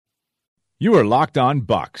You are Locked On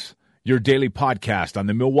Bucks, your daily podcast on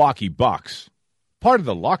the Milwaukee Bucks. Part of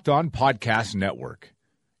the Locked On Podcast Network.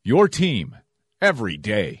 Your team every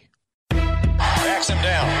day. Backs him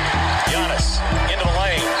down. Giannis into the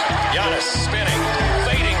lane. Giannis spinning.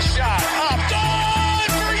 Fading shot. Up. Good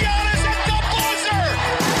for Giannis at the buzzer.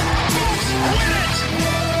 Bucks win it.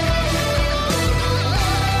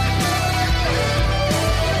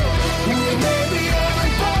 We may be young,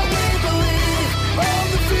 but we believe on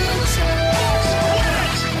the future.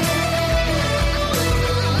 Bucks win it.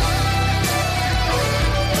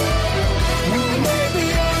 We may be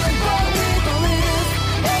young, but we believe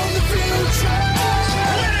on the future. Bucks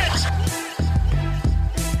win it.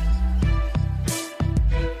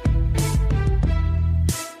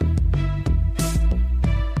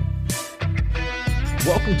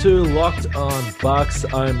 Welcome to Locked On Bucks.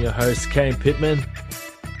 I'm your host, Kane Pittman.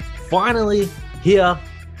 Finally here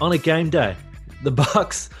on a game day. The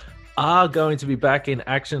Bucks are going to be back in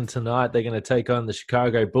action tonight. They're going to take on the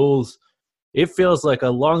Chicago Bulls. It feels like a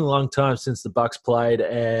long, long time since the Bucks played,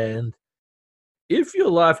 and if your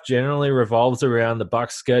life generally revolves around the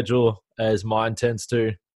Bucks schedule, as mine tends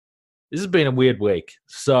to, this has been a weird week.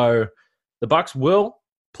 So the Bucks will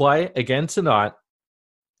play again tonight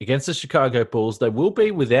against the Chicago Bulls. They will be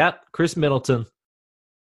without Chris Middleton.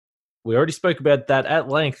 We already spoke about that at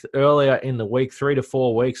length earlier in the week, 3 to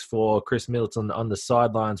 4 weeks for Chris Middleton on the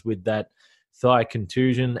sidelines with that thigh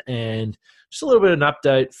contusion. And just a little bit of an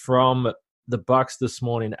update from the Bucks this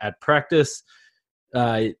morning at practice.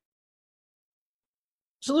 Just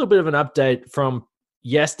a little bit of an update from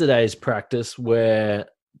yesterday's practice where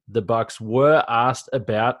the Bucks were asked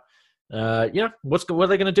about, what are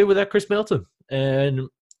they going to do without Chris Middleton? And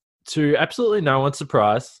to absolutely no one's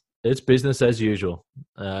surprise, it's business as usual.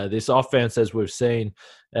 This offense, as we've seen,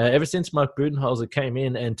 ever since Mike Budenholzer came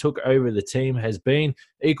in and took over the team, has been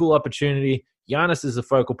equal opportunity. Giannis is the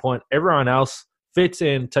focal point. Everyone else fits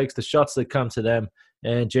in, takes the shots that come to them,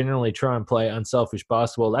 and generally try and play unselfish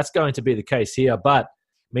basketball. That's going to be the case here. But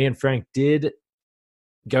me and Frank did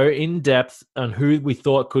go in depth on who we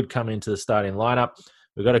thought could come into the starting lineup.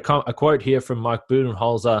 We've got a quote here from Mike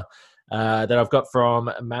Budenholzer that I've got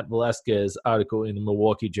from Matt Velasquez's article in the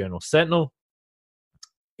Milwaukee Journal-Sentinel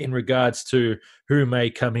in regards to who may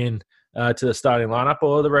come in to the starting lineup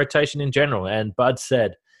or the rotation in general. And Bud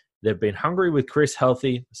said they've been hungry with Chris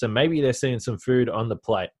healthy, so maybe they're seeing some food on the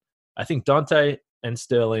plate. I think Dante and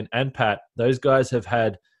Sterling and Pat, those guys have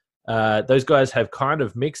kind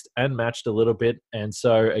of mixed and matched a little bit. And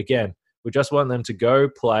so, again, we just want them to go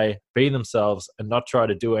play, be themselves, and not try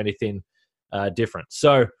to do anything different.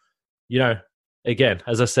 So, again,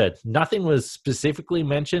 as I said, nothing was specifically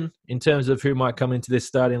mentioned in terms of who might come into this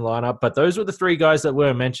starting lineup, but those were the three guys that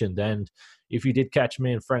were mentioned. And if you did catch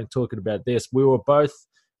me and Frank talking about this, we were both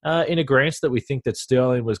in agreement that we think that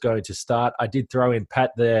Sterling was going to start. I did throw in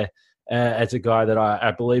Pat there as a guy that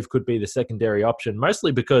I believe could be the secondary option,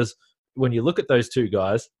 mostly because when you look at those two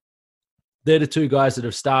guys, they're the two guys that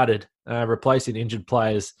have started replacing injured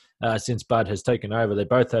players since Bud has taken over. They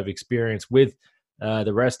both have experience with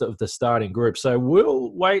the rest of the starting group. So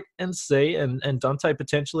we'll wait and see. And Dante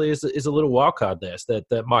potentially is a little wild card there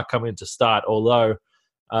that might come in to start, although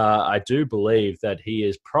I do believe that he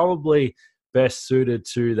is probably best suited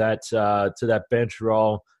to that bench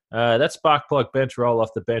role, that spark plug bench role off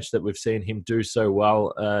the bench that we've seen him do so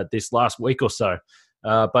well this last week or so.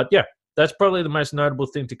 But yeah, that's probably the most notable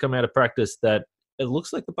thing to come out of practice, that it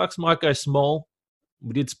looks like the Bucks might go small.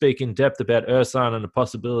 We did speak in depth about Ersan and the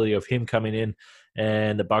possibility of him coming in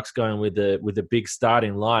and the Bucks going with a big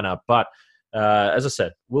starting lineup. But as I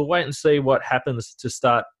said, we'll wait and see what happens to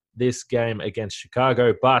start this game against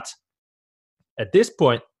Chicago. But at this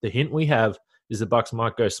point, the hint we have is the Bucks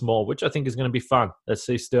might go small, which I think is going to be fun. Let's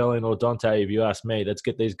see Sterling or Dante, if you ask me. Let's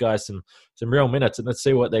get these guys some real minutes and let's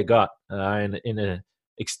see what they got in an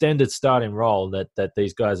extended starting role that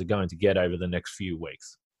these guys are going to get over the next few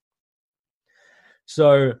weeks.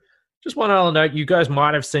 So just one other note, you guys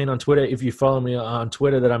might have seen on Twitter, if you follow me on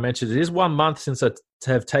Twitter, that I mentioned it is 1 month since I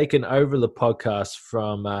have taken over the podcast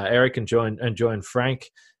from Eric and joined Frank.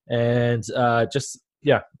 And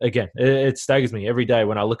again, it staggers me every day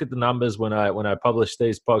when I look at the numbers, when I publish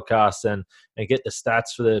these podcasts and get the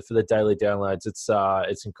stats for the daily downloads.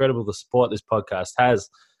 It's incredible the support this podcast has.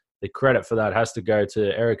 The credit for that has to go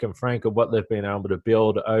to Eric and Frank and what they've been able to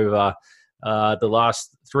build over the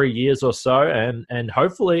last 3 years or so, and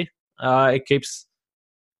hopefully it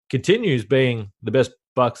continues being the best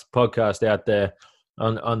Bucks podcast out there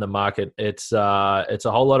on the market. It's a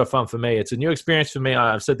whole lot of fun for me. It's a new experience for me.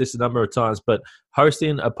 I've said this a number of times, but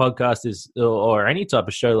hosting a podcast or any type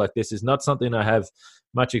of show like this is not something I have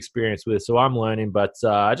much experience with. So I'm learning, but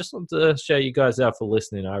I just want to shout you guys out for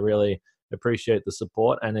listening. I really appreciate the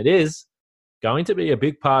support, and it is going to be a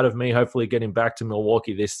big part of me hopefully getting back to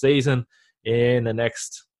Milwaukee this season in the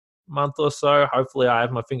next month or so. Hopefully I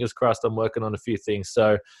have my fingers crossed. I'm working on a few things.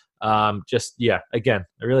 So again,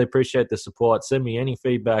 I really appreciate the support. Send me any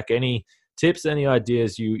feedback, any tips, any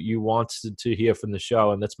ideas you want to hear from the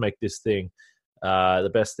show, and let's make this thing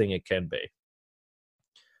the best thing it can be.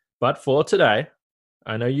 But for today,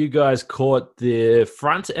 I know you guys caught the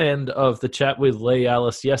front end of the chat with Lee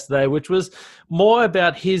Ellis yesterday, which was more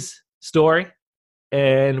about his story,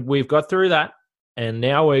 and we've got through that, and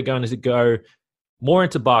now we're going to go more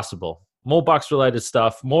into basketball, more Bucks related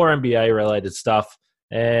stuff, more NBA related stuff.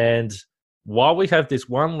 And while we have this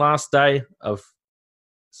one last day of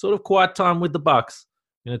sort of quiet time with the Bucks,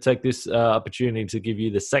 I'm going to take this opportunity to give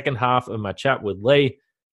you the second half of my chat with Lee,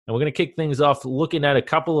 and we're going to kick things off looking at a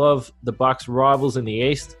couple of the Bucks rivals in the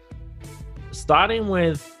East, starting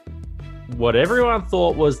with what everyone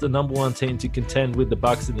thought was the number one team to contend with the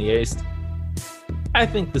Bucks in the East. I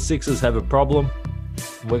think the Sixers have a problem.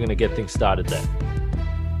 We're going to get things started there.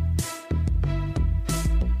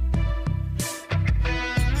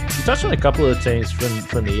 You touched on a couple of teams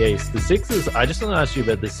from the East. The Sixers, I just want to ask you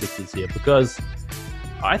about the Sixers here, because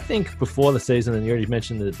I think before the season, and you already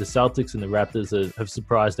mentioned that the Celtics and the Raptors have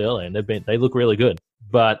surprised early, and they look really good.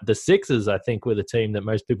 But the Sixers, I think, were the team that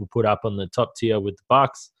most people put up on the top tier with the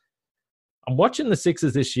Bucks. I'm watching the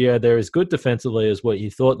Sixers this year. They're as good defensively as what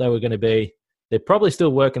you thought they were going to be. They're probably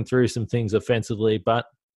still working through some things offensively, but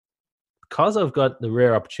because I've got the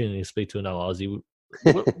rare opportunity to speak to another Aussie,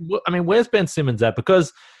 where's Ben Simmons at?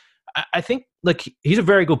 Because I think, he's a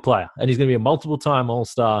very good player, and he's going to be a multiple-time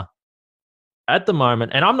All-Star at the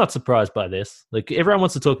moment, and I'm not surprised by this. Everyone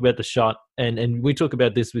wants to talk about the shot, and we talk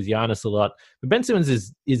about this with Giannis a lot, but Ben Simmons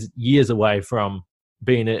is years away from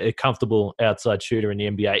being a comfortable outside shooter in the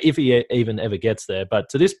NBA, if he even ever gets there. But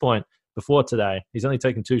to this point, before today, he's only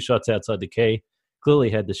taken 2 shots outside the key, clearly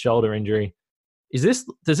had the shoulder injury. Does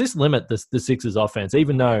this limit the Sixers offense,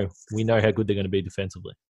 even though we know how good they're going to be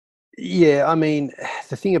defensively? Yeah, I mean,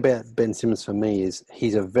 the thing about Ben Simmons for me is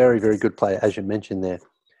he's a very, very good player, as you mentioned there.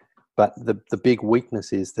 But the big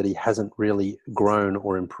weakness is that he hasn't really grown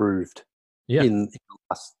or improved in the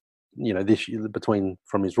last, this year,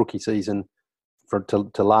 from his rookie season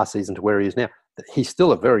to last season to where he is now. He's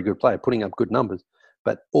still a very good player, putting up good numbers.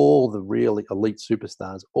 But all the really elite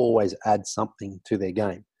superstars always add something to their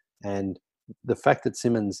game. And the fact that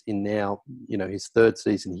Simmons in now, his 3rd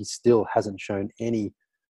season, he still hasn't shown any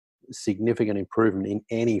significant improvement in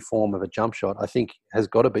any form of a jump shot, I think has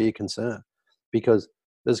got to be a concern. Because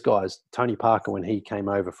there's guys, Tony Parker, when he came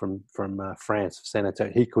over from France, San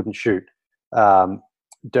Antonio, he couldn't shoot.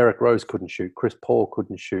 Derrick Rose couldn't shoot. Chris Paul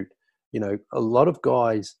couldn't shoot. A lot of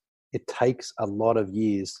guys, it takes a lot of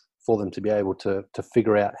years for them to be able to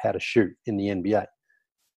figure out how to shoot in the NBA.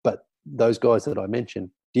 But those guys that I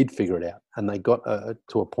mentioned did figure it out, and they got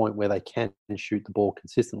to a point where they can shoot the ball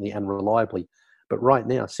consistently and reliably. But right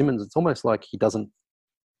now, Simmons, it's almost like he doesn't,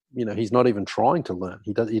 he's not even trying to learn.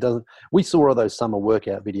 He doesn't. We saw all those summer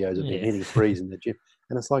workout videos of him hitting threes in the gym,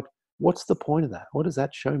 and it's like, what's the point of that? What does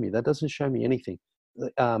that show me? That doesn't show me anything.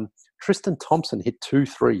 Tristan Thompson hit 2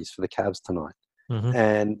 threes for the Cavs tonight,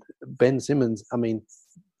 and Ben Simmons. I mean,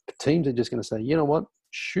 teams are just going to say, you know what,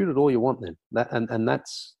 shoot it all you want then.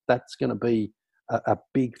 That's going to be a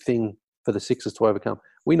big thing for the Sixers to overcome.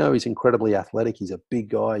 We know he's incredibly athletic. He's a big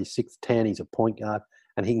guy. He's 6'10". He's a point guard,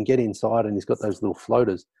 and he can get inside, and he's got those little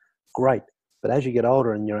floaters. Great. But as you get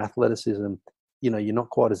older and your athleticism, you're not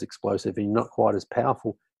quite as explosive and you're not quite as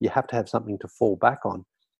powerful. You have to have something to fall back on.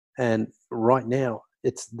 And right now,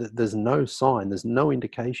 there's no sign, there's no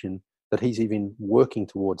indication that he's even working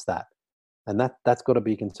towards that. And that's got to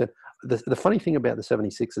be a concern. The funny thing about the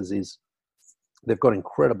 76ers is they've got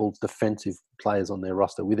incredible defensive players on their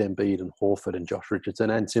roster with Embiid and Horford and Josh Richardson,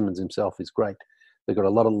 and Simmons himself is great. They've got a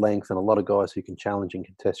lot of length and a lot of guys who can challenge and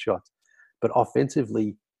contest shots. But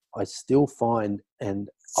offensively, I still find, and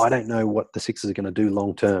I don't know what the Sixers are going to do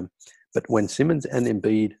long term, but when Simmons and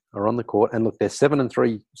Embiid are on the court, and look, they're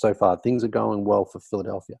 7-3 so far. Things are going well for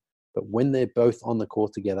Philadelphia. But when they're both on the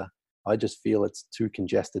court together, I just feel it's too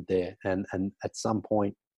congested there. And at some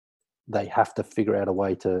point, they have to figure out a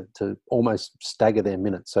way to almost stagger their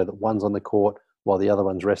minutes so that one's on the court while the other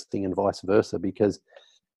one's resting and vice versa. Because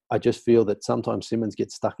I just feel that sometimes Simmons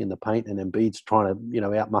gets stuck in the paint and Embiid's trying to,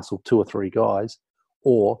 outmuscle 2 or 3 guys,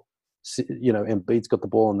 or, Embiid's got the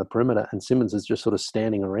ball on the perimeter and Simmons is just sort of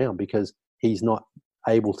standing around because he's not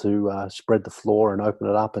able to spread the floor and open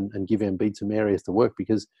it up and give Embiid some areas to work,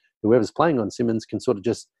 because whoever's playing on Simmons can sort of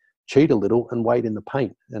just cheat a little and wait in the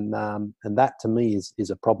paint. And that to me is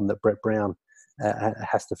a problem that Brett Brown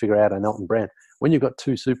has to figure out, and Elton Brand. When you've got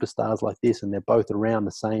two superstars like this and they're both around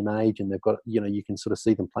the same age and they've got, you can sort of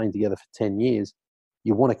see them playing together for 10 years,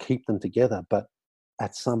 you want to keep them together. But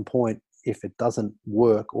at some point, if it doesn't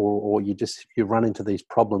work or you run into these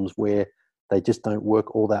problems where they just don't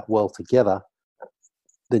work all that well together,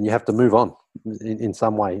 then you have to move on in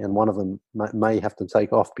some way. And one of them may have to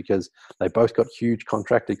take off because they both got huge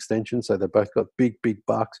contract extensions. So they both got big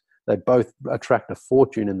bucks. They both attract a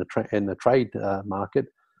fortune in the trade market.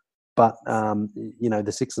 But,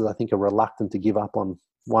 the Sixers, I think, are reluctant to give up on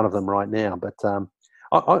one of them right now. But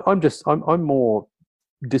I'm more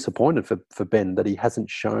disappointed for Ben that he hasn't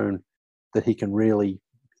shown that he can really,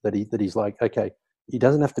 that he's like, okay, he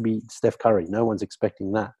doesn't have to be Steph Curry. No one's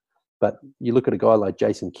expecting that. But you look at a guy like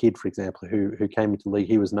Jason Kidd, for example, who came into the league.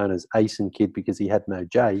 He was known as Asen Kidd because he had no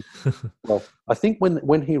J. Well, I think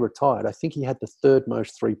when he retired, I think he had the third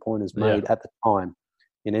most three-pointers made at the time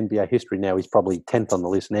in NBA history. Now he's probably 10th on the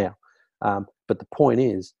list now. But the point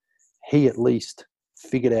is, he at least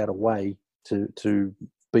figured out a way to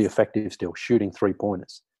be effective still, shooting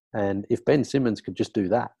three-pointers. And if Ben Simmons could just do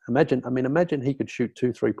that, imagine he could shoot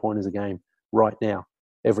 2 3-pointers a game right now,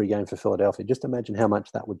 every game for Philadelphia. Just imagine how much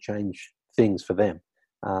that would change things for them.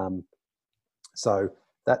 So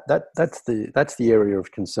that's the area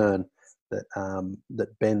of concern that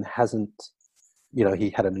Ben hasn't. He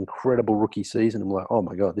had an incredible rookie season. I'm like, oh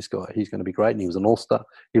my God, this guy, he's going to be great. And he was an all-star.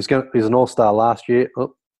 He was an all-star last year,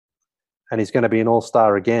 and he's going to be an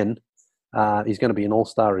all-star again. He's going to be an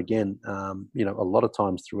all-star again. A lot of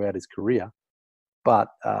times throughout his career, but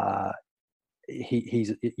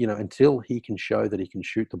he's until he can show that he can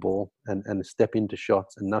shoot the ball and step into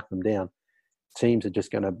shots and knock them down, teams are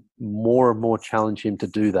just going to more and more challenge him to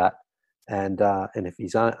do that. And if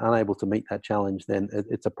he's unable to meet that challenge, then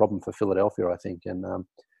it's a problem for Philadelphia, I think. And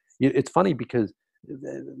it's funny because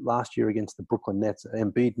last year against the Brooklyn Nets,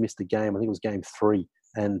 Embiid missed a game. I think it was game 3,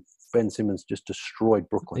 and Ben Simmons just destroyed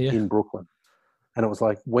Brooklyn in Brooklyn. And it was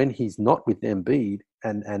like, when he's not with Embiid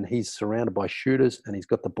and he's surrounded by shooters and he's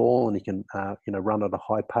got the ball and he can run at a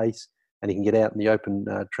high pace and he can get out in the open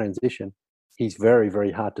transition, he's very,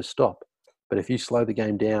 very hard to stop. But if you slow the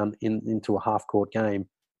game down into a half-court game,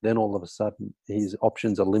 then all of a sudden his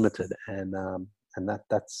options are limited, and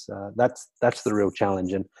that's the real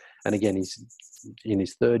challenge. And again, he's in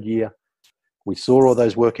his 3rd year. We saw all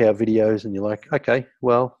those workout videos, and you're like, okay,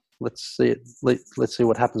 well, let's see it. Let's see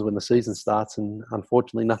what happens when the season starts. And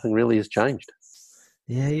unfortunately, nothing really has changed.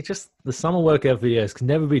 Yeah, the summer workout videos can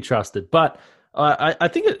never be trusted. But I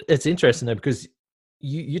think it's interesting though, because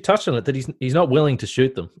you touched on it, that he's not willing to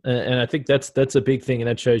shoot them, and I think that's a big thing, and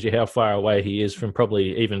that shows you how far away he is from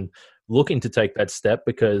probably even looking to take that step.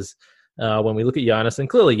 Because when we look at Giannis, and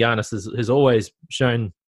clearly Giannis has always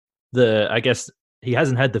shown I guess he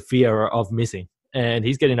hasn't had the fear of missing, and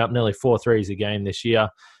he's getting up nearly 4 threes a game this year,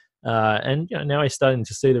 and now he's starting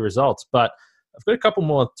to see the results. But I've got a couple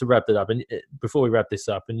more to wrap it up, and before we wrap this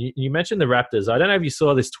up, and you mentioned the Raptors. I don't know if you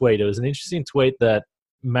saw this tweet. It was an interesting tweet that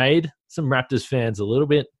made some Raptors fans a little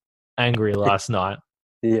bit angry last night.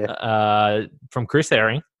 Yeah. From Chris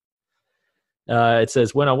Herring. It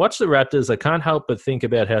says, when I watch the Raptors, I can't help but think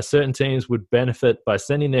about how certain teams would benefit by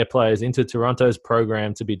sending their players into Toronto's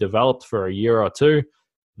program to be developed for a year or 2,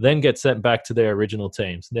 then get sent back to their original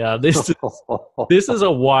teams. Now, this is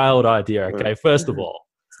a wild idea, okay, first of all.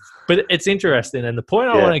 But it's interesting. And the point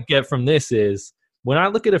I want to get from this is, when I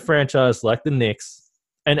look at a franchise like the Knicks,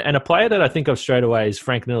 and a player that I think of straight away is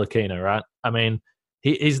Frank Ntilikina, right? I mean,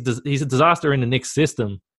 he's a disaster in the Knicks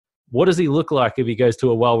system. What does he look like if he goes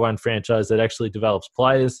to a well-run franchise that actually develops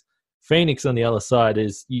players? Phoenix on the other side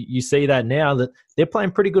is, you see that now, that they're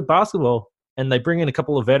playing pretty good basketball, and they bring in a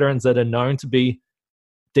couple of veterans that are known to be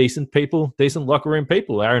decent people, decent locker room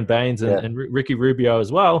people, Aaron Baines and Ricky Rubio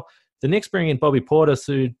as well. The Knicks bring in Bobby Portis,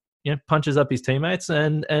 who punches up his teammates,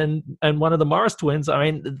 and one of the Morris twins.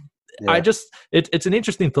 I mean, it's an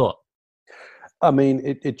interesting thought. I mean,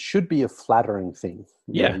 it should be a flattering thing.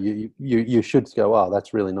 You should go, oh,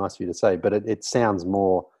 that's really nice of you to say, but it sounds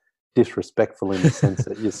more disrespectful in the sense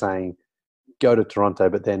that you're saying, go to Toronto,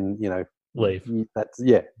 but then leave.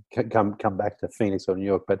 Come back to Phoenix or New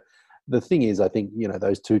York. But the thing is, I think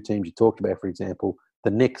those 2 teams you talked about, for example,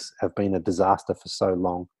 the Knicks have been a disaster for so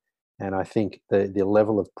long, and I think the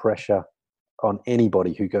level of pressure on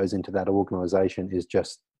anybody who goes into that organization is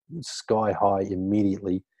just sky high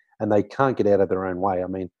immediately, and they can't get out of their own way. I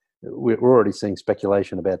mean, we're already seeing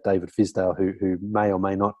speculation about David Fizdale, who may or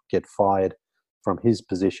may not get fired from his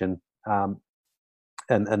position,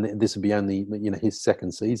 and this would be only his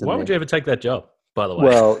 2nd season. Why would you ever take that job? by the way.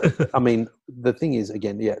 Well, I mean, the thing is,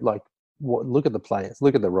 again, like, look at the players,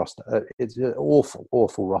 look at the roster. It's an awful,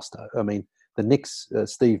 awful roster. I mean, the Knicks,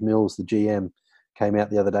 Steve Mills, the GM, came out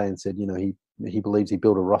the other day and said, he believes he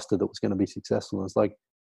built a roster that was going to be successful. And it's like,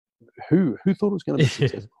 who thought it was going to be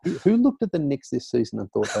successful? Who looked at the Knicks this season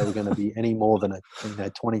and thought they were going to be any more than a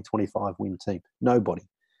 20, 25 win team?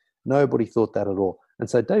 Nobody thought that at all. And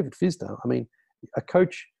so David Fisdale, I mean, a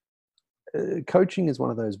coach. Coaching is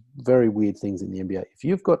one of those very weird things in the NBA. If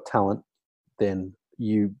you've got talent, then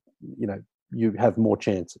you have more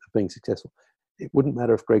chance of being successful. It wouldn't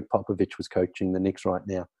matter if Greg Popovich was coaching the Knicks right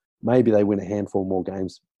now. Maybe they win a handful more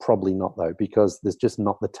games. Probably not, though, because there's just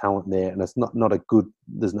not the talent there, and it's not a good.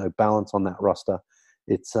 There's no balance on that roster.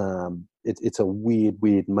 It's a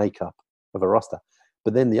weird makeup of a roster.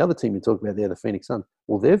 But then the other team you talk about there, the Phoenix Suns,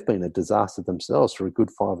 well, they've been a disaster themselves for a good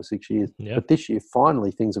 5 or 6 years. Yep. But this year, finally,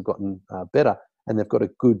 things have gotten better, and they've got a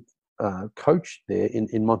good coach there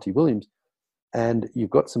in Monty Williams. And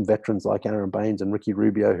you've got some veterans like Aaron Baines and Ricky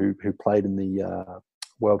Rubio who played in the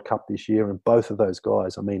World Cup this year. And both of those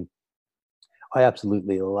guys, I mean, I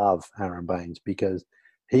absolutely love Aaron Baines because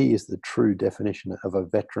he is the true definition of a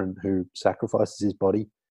veteran who sacrifices his body.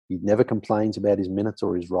 He never complains about his minutes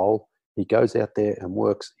or his role. He goes out there and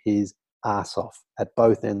works his ass off at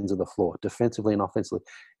both ends of the floor, defensively and offensively.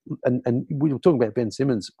 And we were talking about Ben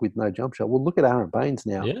Simmons with no jump shot. Well, look at Aaron Baines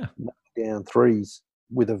now, down threes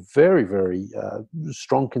with a very, very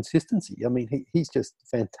strong consistency. I mean, he's just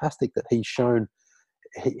fantastic that he's shown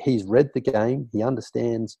he's read the game. He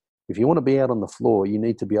understands if you want to be out on the floor, you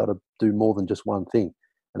need to be able to do more than just one thing.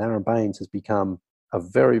 And Aaron Baines has become a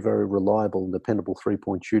very, very reliable and dependable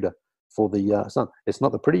three-point shooter for the Sun. It's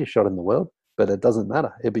not the prettiest shot in the world, but it doesn't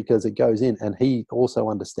matter because it goes in. And he also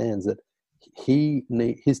understands that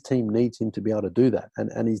his team needs him to be able to do that,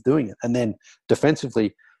 and he's doing it. And then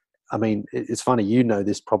defensively, I mean, it's funny, you know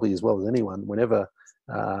this probably as well as anyone. Whenever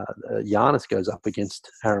Giannis goes up against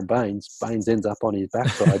Aaron Baines, Baines ends up on his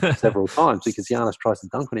backside several times because Giannis tries to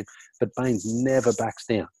dunk on him, but Baines never backs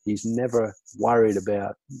down. He's never worried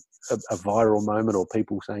about a viral moment or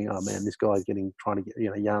people saying, "Oh man, this guy's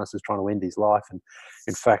Giannis is trying to end his life." And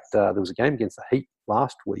in fact, there was a game against the Heat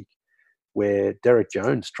last week where Derek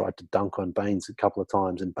Jones tried to dunk on Baines a couple of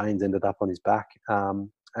times, and Baines ended up on his back.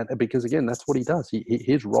 And because again, that's what he does.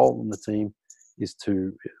 His role in the team is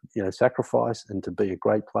to sacrifice and to be a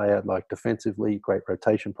great player, like defensively, great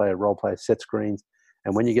rotation player, role player, set screens.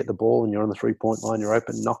 And when you get the ball and you're on the 3-point line, you're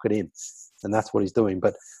open, knock it in. And that's what he's doing.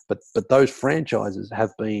 But those franchises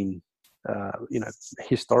have been,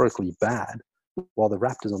 historically bad, while the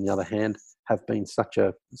Raptors, on the other hand, have been such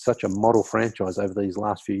a model franchise over these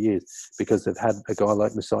last few years because they've had a guy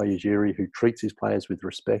like Masai Ujiri who treats his players with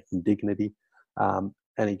respect and dignity.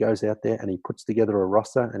 And he goes out there and he puts together a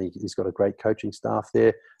roster, and he's got a great coaching staff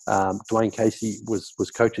there. Dwayne Casey was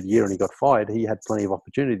coach of the year and he got fired. He had plenty of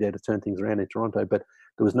opportunity there to turn things around in Toronto, but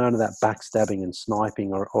there was none of that backstabbing and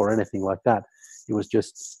sniping or anything like that. It was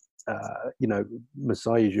just,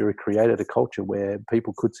 Masai Ujiri created a culture where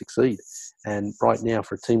people could succeed. And right now,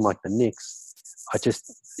 for a team like the Knicks, I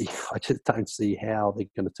just don't see how they're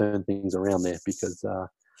going to turn things around there because,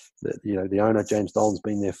 the owner, James Dolan's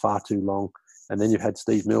been there far too long. And then you've had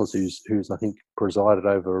Steve Mills, who's I think presided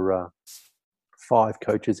over 5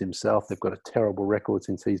 coaches himself. They've got a terrible record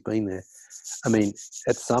since he's been there. I mean,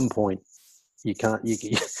 at some point, you can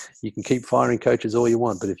keep firing coaches all you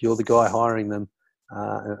want, but if you're the guy hiring them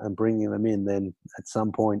and bringing them in, then at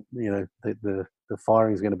some point, the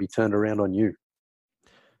firing is going to be turned around on you.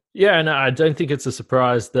 Yeah, no, I don't think it's a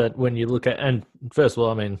surprise that when you look at, and first of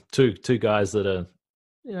all, I mean, two guys that are,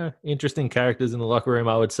 interesting characters in the locker room,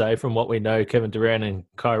 I would say, from what we know, Kevin Durant and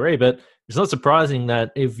Kyrie. But it's not surprising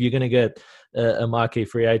that if you're going to get a marquee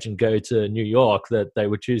free agent go to New York, that they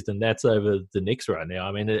would choose the Nets over the Knicks right now.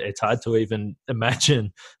 I mean, it's hard to even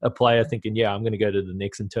imagine a player thinking, I'm going to go to the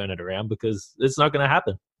Knicks and turn it around, because it's not going to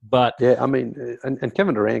happen. But yeah, I mean, and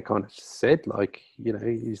Kevin Durant kind of said,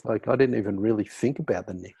 he's like, I didn't even really think about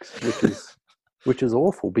the Knicks, which is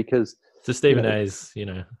awful because to Stephen A's,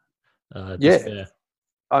 yeah.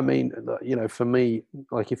 I mean, for me,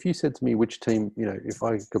 like if you said to me which team, if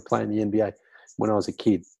I could play in the NBA when I was a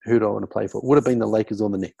kid, who do I want to play for? It would have been the Lakers or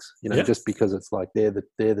the Knicks, just because it's like they're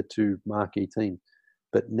the two marquee teams.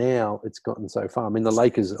 But now it's gotten so far. I mean, the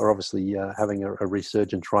Lakers are obviously having a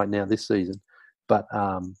resurgence right now this season. But,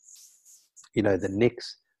 the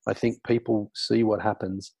Knicks, I think people see what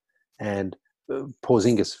happens. And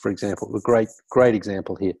Porzingis, for example, a great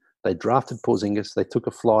example here. They drafted Porzingis. They took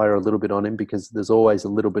a flyer a little bit on him because there's always a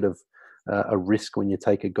little bit of a risk when you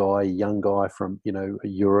take a young guy from,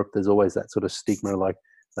 Europe. There's always that sort of stigma like,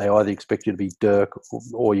 They either expect you to be Dirk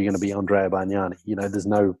or you're going to be Andrea Bargnani. There's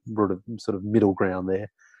no sort of middle ground there.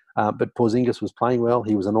 But Porzingis was playing well.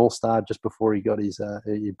 He was an all-star just before he got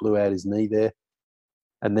he blew out his knee there.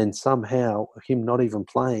 And then somehow, him not even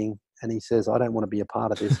playing, and he says, I don't want to be a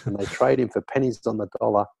part of this. And they trade him for pennies on the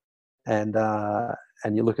dollar. And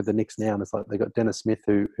you look at the Knicks now, and it's like they got Dennis Smith,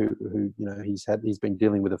 who he's been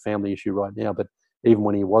dealing with a family issue right now. But even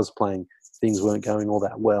when he was playing, things weren't going all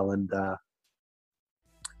that well. And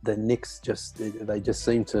the Knicks just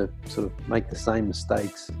seem to sort of make the same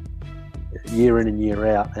mistakes year in and year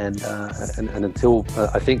out. And until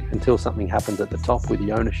something happens at the top with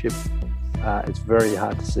the ownership, it's very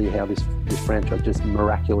hard to see how this franchise just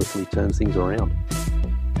miraculously turns things around.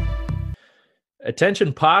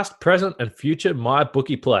 Attention past, present, and future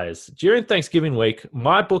MyBookie players. During Thanksgiving week,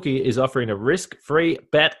 MyBookie is offering a risk-free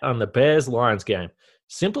bet on the Bears-Lions game.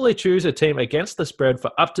 Simply choose a team against the spread for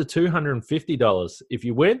up to $250. If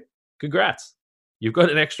you win, congrats. You've got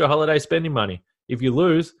an extra holiday spending money. If you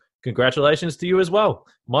lose, congratulations to you as well.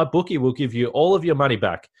 MyBookie will give you all of your money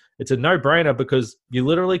back. It's a no-brainer because you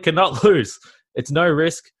literally cannot lose. It's no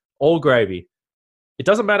risk, all gravy. It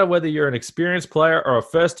doesn't matter whether you're an experienced player or a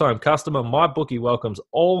first-time customer, MyBookie welcomes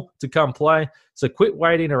all to come play. So quit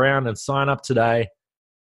waiting around and sign up today.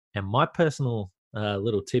 And my personal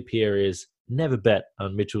little tip here is never bet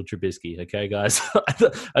on Mitchell Trubisky, okay, guys?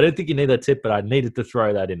 I don't think you need that tip, but I needed to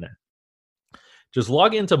throw that in there. Just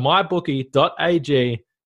log into mybookie.ag,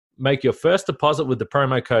 make your first deposit with the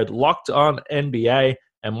promo code LOCKEDONNBA,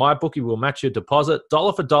 and MyBookie will match your deposit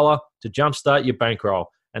dollar for dollar to jumpstart your bankroll.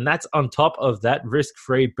 And that's on top of that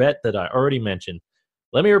risk-free bet that I already mentioned.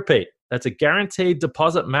 Let me repeat. That's a guaranteed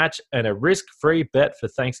deposit match and a risk-free bet for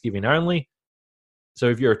Thanksgiving only. So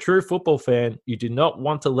if you're a true football fan, you do not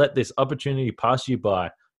want to let this opportunity pass you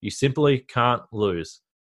by. You simply can't lose.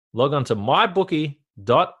 Log on to mybookie.ag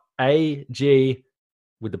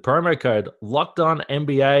with the promo code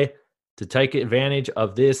LOCKEDONNBA to take advantage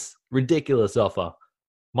of this ridiculous offer.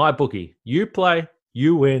 MyBookie. You play,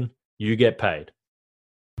 you win, you get paid.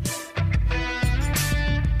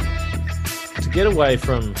 To get away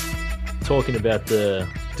from talking about the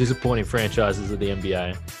disappointing franchises of the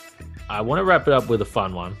NBA, I want to wrap it up with a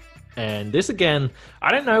fun one. And this again,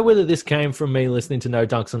 I don't know whether this came from me listening to No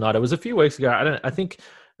Dunks Tonight. It was a few weeks ago. I think it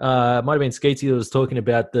might have been Skeetsy that was talking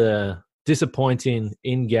about the disappointing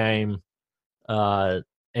in-game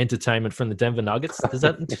entertainment from the Denver Nuggets. Does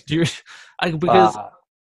that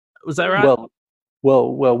was that right?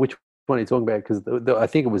 Well, which one are you talking about? Because I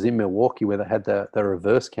think it was in Milwaukee where they had the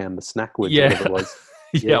reverse cam, the Snackwood, whatever it was.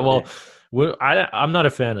 I'm not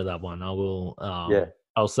a fan of that one. I will.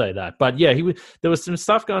 I'll say that. But yeah, there was some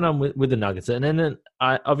stuff going on with the Nuggets, and then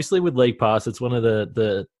obviously with League Pass, it's one of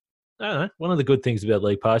the I don't know, one of the good things about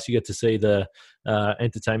League Pass. You get to see the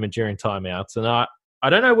entertainment during timeouts, and I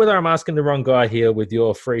don't know whether I'm asking the wrong guy here with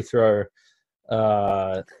your free throw,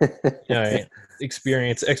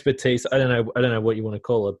 experience, expertise. I don't know what you want to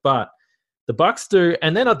call it, but the Bucks do,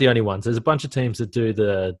 and they're not the only ones. There's a bunch of teams that do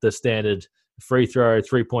the standard free throw,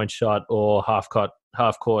 3-point shot, or half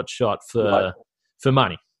court shot for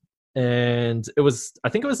money. And I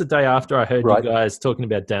think it was the day after I heard you guys talking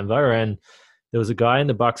about Denver, and there was a guy in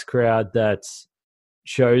the Bucks crowd that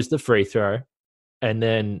chose the free throw and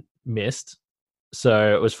then missed.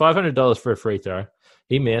 So it was $500 for a free throw.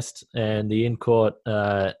 He missed, and the in-court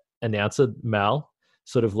announcer, Mal,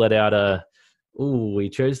 sort of let out he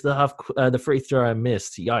chose the free throw and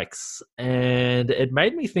missed. Yikes. And it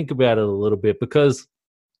made me think about it a little bit because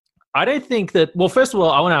I don't think that. Well, first of all,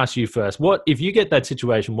 I want to ask you first. What if you get that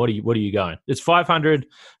situation? What are you going? It's 500.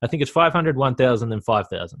 I think it's 500, 1,000, and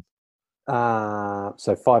 5,000.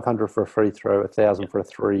 So 500 for a free throw, 1,000 for a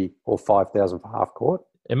three, or 5,000 for half court.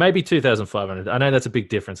 It may be 2,500. I know that's a big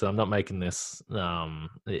difference, and I'm not making this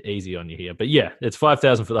easy on you here. But yeah, it's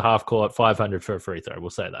 5,000 for the half court, 500 for a free throw.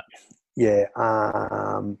 We'll say that. Yeah.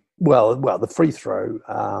 Well, the free throw.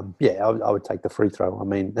 I would take the free throw. I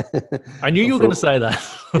mean, I knew you were going to say that.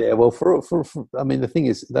 Yeah. Well, for I mean, the thing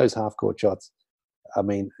is, those half court shots. I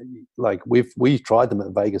mean, like we've tried them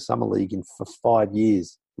at Vegas Summer League for 5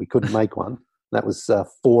 years. We couldn't make one. That was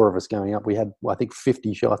 4 of us going up. We had, I think,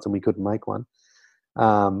 50 shots and we couldn't make one.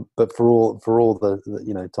 But for all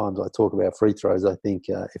the times I talk about free throws, I think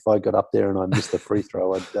if I got up there and I missed a free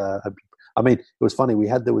throw, I mean, it was funny.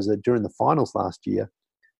 During the finals last year,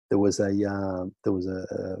 there was a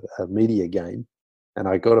media game, and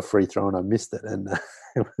I got a free throw and I missed it, and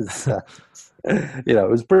it was it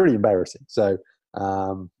was pretty embarrassing. So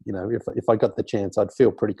if I got the chance, I'd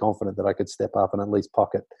feel pretty confident that I could step up and at least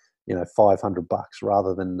pocket $500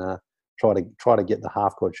 rather than try to get the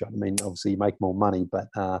half court shot. I mean, obviously you make more money, but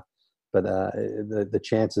the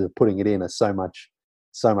chances of putting it in are so much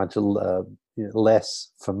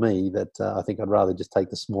less for me that I think I'd rather just take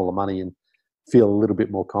the smaller money and feel a little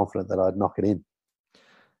bit more confident that I'd knock it in.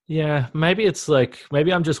 Yeah, maybe it's like,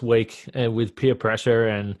 maybe I'm just weak with peer pressure.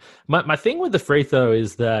 And my thing with the free throw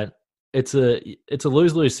is that it's a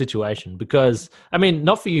lose-lose situation, because, I mean,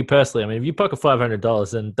 not for you personally. I mean, if you pocket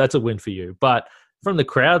 $500, then that's a win for you. But from the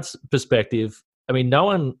crowd's perspective, I mean, no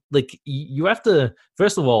one, like, you have to,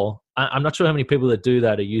 first of all, I'm not sure how many people that do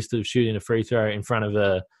that are used to shooting a free throw in front of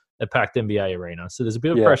a packed NBA arena. So there's a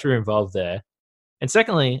bit of pressure involved there. And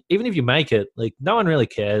secondly, even if you make it, like, no one really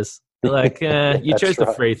cares. They're like, you chose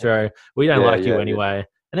the free throw. We don't like you anyway. Yeah.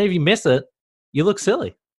 And then if you miss it, you look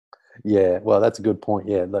silly. Yeah, well, that's a good point.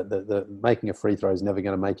 Yeah, the making a free throw is never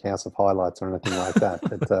going to make House of Highlights or anything like that.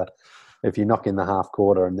 But if you knock in the half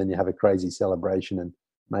quarter and then you have a crazy celebration and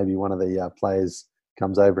maybe one of the players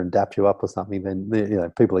comes over and daps you up or something, then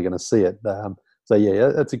people are going to see it. So yeah,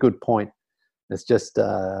 that's a good point. It's just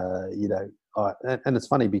and it's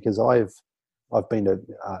funny because I've been to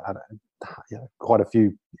quite a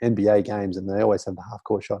few NBA games and they always have the half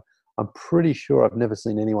court shot. I'm pretty sure I've never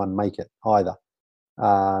seen anyone make it either.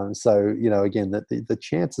 So again, the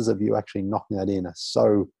chances of you actually knocking that in are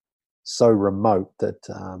so remote that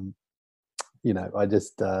I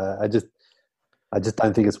just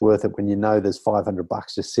don't think it's worth it when there's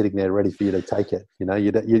 $500 just sitting there ready for you to take it. You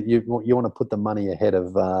want to put the money ahead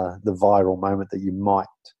of the viral moment that you might,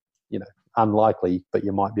 unlikely, but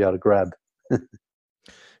you might be able to grab.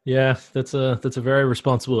 Yeah, that's a very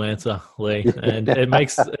responsible answer, Lee, and it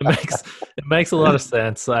makes a lot of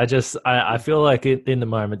sense. I feel like in the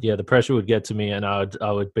moment, the pressure would get to me, and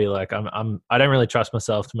I would be like, I don't really trust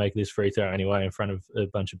myself to make this free throw anyway in front of a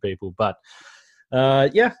bunch of people. But I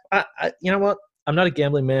you know what, I'm not a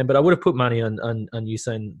gambling man, but I would have put money on you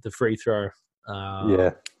saying the free throw.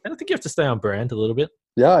 And I think you have to stay on brand a little bit.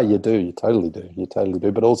 Yeah, you do. You totally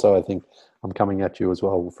do. But also, I think I'm coming at you as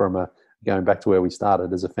well from going back to where we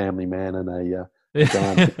started as a family man and a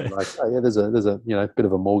guy like, there's a bit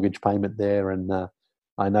of a mortgage payment there, and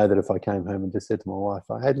I know that if I came home and just said to my wife,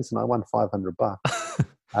 "Hey, listen, I won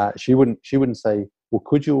 $500," she wouldn't say, "Well,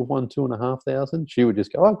 could you have won $2,500?" She would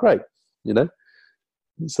just go, "Oh, great,"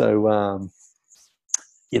 So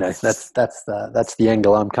that's the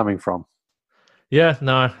angle I'm coming from. Yeah,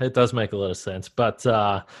 no, it does make a lot of sense. But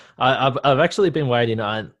I've actually been waiting.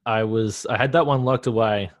 I had that one locked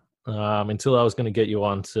away until I was going to get you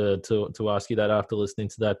on to ask you that after listening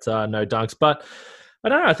to that no dunks. But I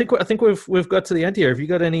don't know. I think we've got to the end here. Have you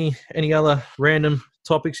got any other random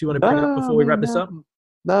topics you want to bring up before we wrap this up?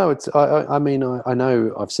 No, it's. I mean, I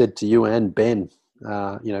know I've said to you and Ben,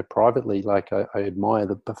 privately, like I admire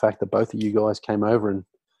the fact that both of you guys came over and,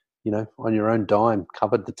 on your own dime,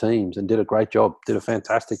 covered the teams and did a great job, did a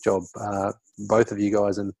fantastic job, both of you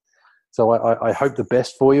guys. And so I hope the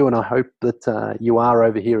best for you, and I hope that you are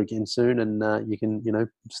over here again soon, and you can,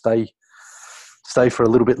 stay for a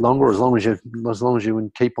little bit longer, as long as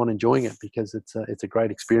you keep on enjoying it, because it's a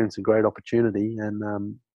great experience, a great opportunity, and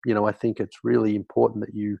I think it's really important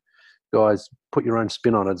that you guys put your own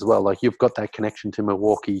spin on it as well. Like, you've got that connection to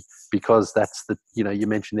Milwaukee because that's you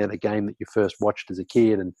mentioned there the game that you first watched as a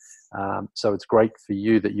kid, and so it's great for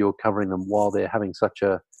you that you're covering them while they're having such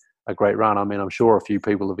a great run. I mean, I'm sure a few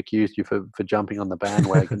people have accused you for jumping on the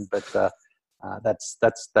bandwagon, but that's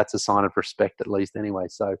a sign of respect, at least, anyway.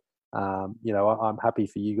 So I'm happy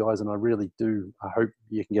for you guys, and I really do. I hope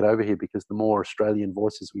you can get over here, because the more Australian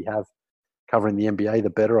voices we have covering the NBA, the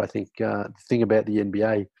better. I think the thing about the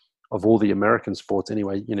NBA, of all the American sports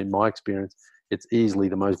anyway, in my experience, it's easily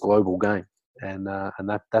the most global game. And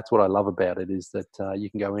that's what I love about it, is that you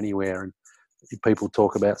can go anywhere and people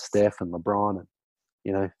talk about Steph and LeBron and,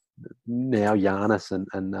 now Giannis.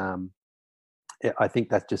 And I think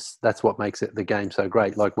that's what makes the game so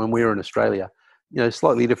great. Like, when we were in Australia,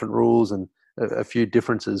 slightly different rules and a few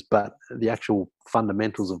differences, but the actual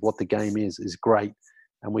fundamentals of what the game is great,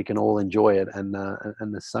 and we can all enjoy it. And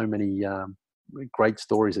there's so many great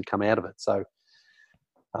stories that come out of it. So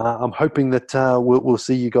I'm hoping that we'll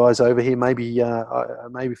see you guys over here, maybe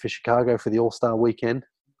for Chicago for the All-Star weekend.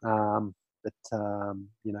 But I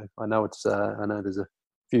know there's a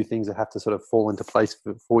few things that have to sort of fall into place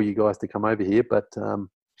for you guys to come over here. But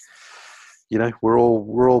we're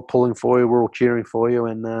all pulling for you, we're all cheering for you,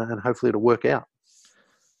 and hopefully it'll work out.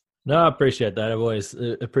 No, I appreciate that. I've always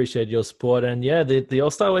appreciated your support. And yeah, the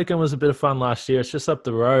All-Star weekend was a bit of fun last year. It's just up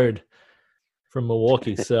the road from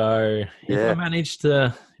Milwaukee. So if I manage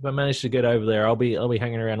to get over there, I'll be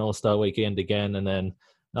hanging around All-Star weekend again, and then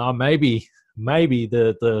maybe maybe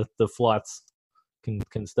the flights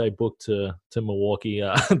can stay booked to Milwaukee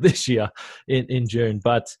this year in June.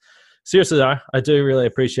 But seriously though, I do really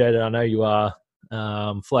appreciate it. I know you are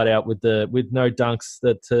flat out with no dunks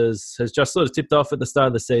that has just sort of tipped off at the start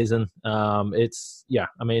of the season. It's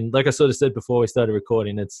I mean, like I sort of said before we started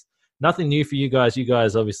recording, it's nothing new for you guys. You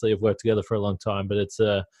guys obviously have worked together for a long time, but it's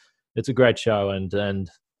a great show. And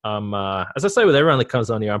as I say with everyone that comes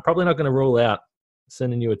on here, I'm probably not going to rule out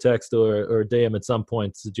sending you a text or a DM at some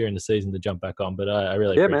point during the season to jump back on. But I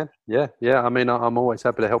really man. Yeah. I mean, I'm always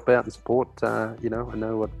happy to help out and support. I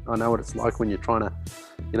know what it's like when you're trying to,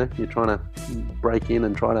 break in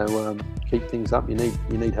and try to keep things up. You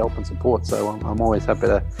need help and support. So I'm always happy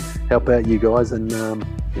to help out you guys, and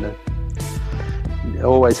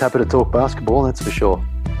always happy to talk basketball. That's for sure.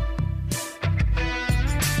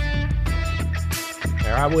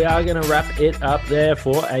 All right, we are going to wrap it up there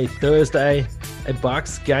for a Thursday. A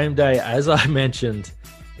Bucks game day. As I mentioned,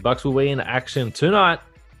 the Bucks will be in action tonight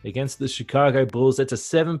against the Chicago Bulls. It's a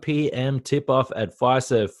 7 p.m. tip-off at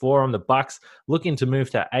Fiserv Forum. The Bucks looking to move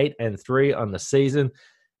to 8-3 on the season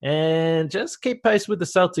and just keep pace with the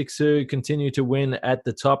Celtics, who continue to win at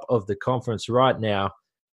the top of the conference right now.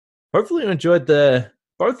 Hopefully you enjoyed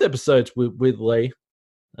both episodes with Lee.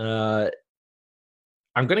 I'm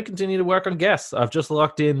going to continue to work on guests. I've just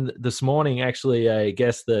locked in this morning, actually, a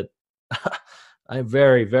guest that I'm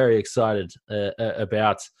very, very excited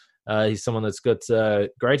about. He's someone that's got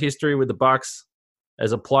great history with the Bucks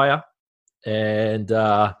as a player, and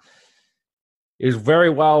is very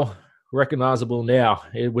well recognizable now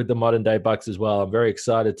with the modern day Bucks as well. I'm very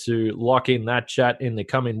excited to lock in that chat in the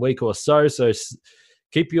coming week or so. So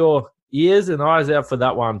keep your ears and eyes out for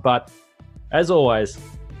that one. But as always,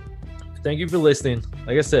 thank you for listening.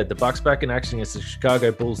 Like I said, the Bucks back in action against the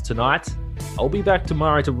Chicago Bulls tonight. I'll be back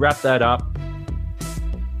tomorrow to wrap that up.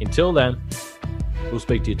 Until then, we'll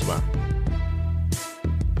speak to you tomorrow.